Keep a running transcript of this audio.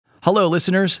Hello,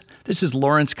 listeners. This is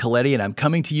Lawrence Coletti, and I'm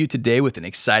coming to you today with an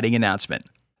exciting announcement.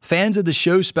 Fans of the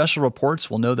show's special reports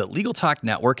will know that Legal Talk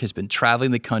Network has been traveling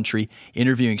the country,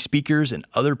 interviewing speakers and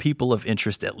other people of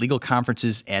interest at legal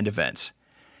conferences and events.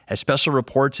 As Special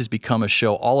Reports has become a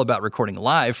show all about recording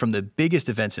live from the biggest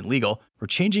events in legal, we're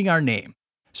changing our name.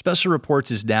 Special Reports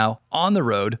is now on the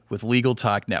road with Legal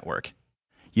Talk Network.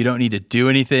 You don't need to do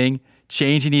anything,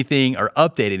 change anything, or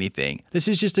update anything. This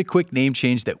is just a quick name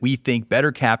change that we think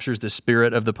better captures the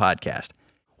spirit of the podcast.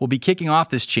 We'll be kicking off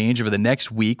this change over the next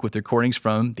week with recordings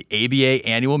from the ABA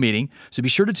annual meeting, so be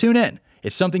sure to tune in.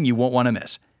 It's something you won't want to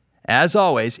miss. As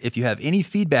always, if you have any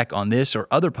feedback on this or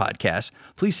other podcasts,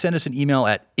 please send us an email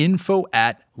at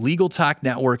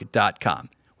info@LegalTalkNetwork.com.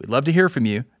 We'd love to hear from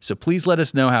you, so please let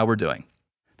us know how we're doing.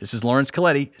 This is Lawrence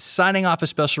Coletti signing off of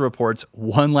Special Reports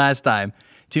one last time.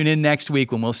 Tune in next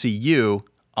week when we'll see you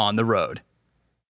on the road.